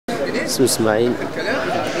اسمي اسماعيل،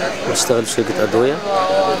 بشتغل في شركة أدوية.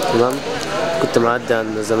 تمام. كنت معدي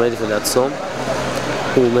عن زمايلي في الاعتصام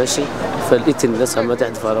وماشي، فلقيت الناس عمالة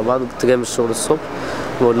تحدف على بعض. كنت جاي من الشغل الصبح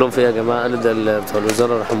بقول لهم في يا جماعة، قالوا ده بتوع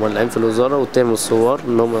الوزارة راحوا مولعين في الوزارة واتهموا الثوار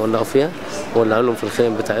ان هم يولعوا فيها، ولعوا لهم في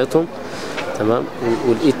الخيم بتاعتهم. تمام.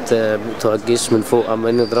 ولقيت بتوع الجيش من فوق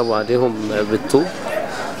عمالين يضربوا عليهم بالطوب.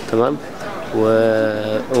 تمام.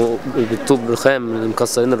 وبالطوب الرخام اللي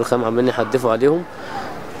مكسرين الرخام عمالين يحدفوا عليهم.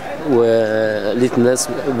 ولقيت ناس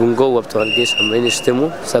من جوه بتوع الجيش عمالين يشتموا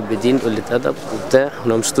سب دين قلة أدب وبتاع،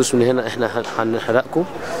 لو مشيتوش من هنا احنا هنحرقكم.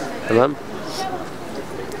 تمام.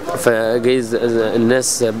 فجايز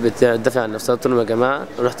الناس بتدافع عن نفسها، قلت لهم يا جماعه،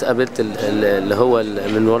 رحت قابلت اللي هو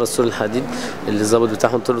من ورا السور الحديد اللي الظابط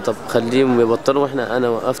بتاعهم، قلت له طب خليهم يبطلوا، انا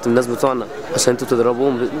وقفت الناس بتوعنا عشان انتوا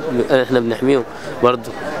تضربوهم، احنا بنحميهم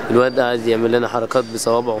برضه. الواد قاعد يعمل لنا حركات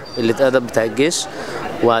بصوابعه اللي اتأدب بتاع الجيش،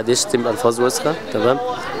 وقعد يشتم الفاظ وسخه. تمام.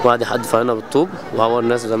 وقعد يحدف علينا بالطوب وعور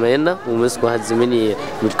ناس زمايلنا، ومسك واحد زميلي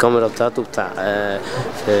من الكاميرا بتاعته بتاع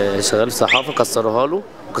شغال في صحافه، كسروها له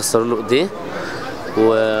وكسروا له ايديه،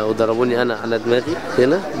 وضربوني انا على دماغي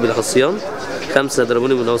هنا بالعصيان. 5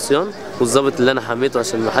 ضربوني بالعصيان، والظابط اللي انا حميته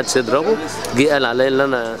عشان ما حدش يضربه جه قال عليا اللي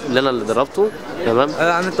انا اللي ضربته. تمام.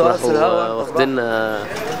 راحوا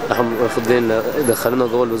دخلونا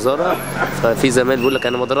جوه الوزاره. ففي زمايل بيقول لك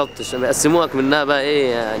انا ما ضربتش، بيقسموك منها بقى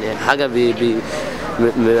ايه يعني حاجه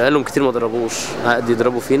قالهم كتير ما ضربوش، قعد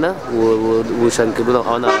يضربوا فينا وشنكلونا،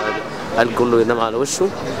 وانا قال كله ينام على وشه.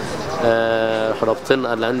 رابطين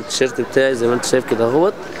قلعوني التيشيرت بتاعي زي ما انت شايف كده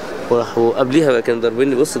اهوت، وراحوا قبليها كانوا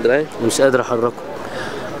ضاربيني، بص دراعي مش قادر احركه.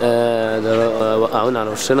 وقعوني على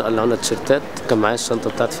وشنا، قلعونا التيشيرتات، كان معايا الشنطه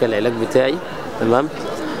بتاعتي فيها العلاج بتاعي. تمام.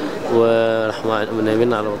 وراحوا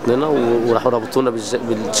نايمين على بطننا، وراحوا ربطونا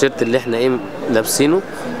بالتيشيرت اللي احنا لابسينه،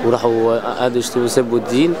 وراحوا قعدوا يشتموا سبوا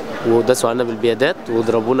الدين، وداسوا علينا بالبيادات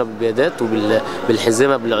وضربونا بالبيادات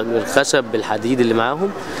وبالحزمه بالخشب بالحديد اللي معاهم.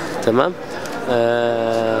 تمام.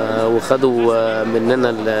 وخدوا مننا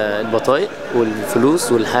البطايق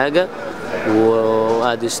والفلوس والحاجه،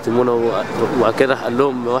 وقعدوا يشتمونا. وبعد كده قال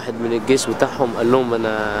لهم واحد من الجيش بتاعهم، قال لهم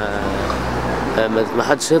انا ما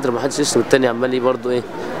حدش يضرب، ما حدش يشتم. التاني عمال برضه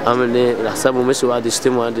عمل حسابه مشي، وقعد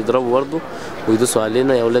يشتموا وقعد يضربوا برضه ويدوسوا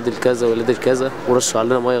علينا يا اولاد الكذا واولاد الكذا، ورشوا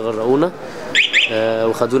علينا ميه غرقونا.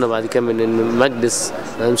 وخدونا بعد كده من المجلس،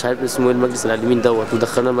 انا مش عارف اسمه ايه، المجلس العالمين دوت،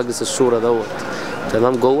 ودخلنا مجلس الشورى دوت.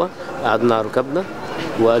 تمام. جوه قعدنا على ركبنا،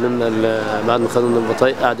 وقالوا لنا بعد ما خدوا لنا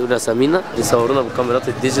البطايق قعدوا يقولوا اسامينا، يصورونا بالكاميرات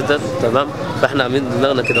الديجيتال. تمام. فاحنا عاملين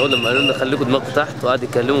دماغنا كده، لما قالوا لنا خليكم دماغكم تحت، وقعدوا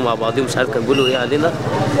يتكلموا مع بعضهم مش عارف كانوا بيقولوا ايه علينا،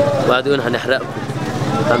 وقعدوا يقولوا هنحرقكم،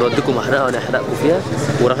 هنوديكم محرقه وهنحرقكم فيها.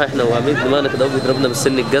 وراح احنا وعاملين دماغنا كده وبيضربنا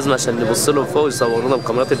بالسن الجزمه عشان نبص لهم فوق يصورونا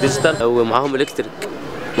بالكاميرات الديجيتال، ومعاهم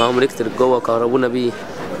الكتريك جوه كهربونا بيه.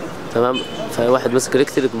 تمام. فواحد ماسك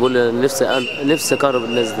الكتريك بيقول لي نفسي اكهرب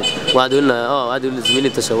الناس دي، وقعدوا يقول لنا قعدوا يقولوا لزميلي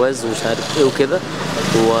انت شواذ ومش عارف ايه وكده،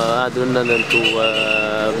 وقعدوا يقولوا لنا انتوا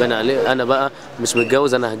باين عليه انا بقى مش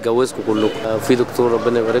متجوز، انا هتجوزكم كلكم. في دكتور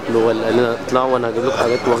ربنا يبارك له قال لنا اطلعوا وانا هجيب لكم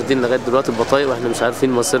حاجات، واخدين لغايه دلوقتي البطايق، واحنا مش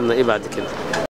عارفين مصيرنا ايه بعد كده.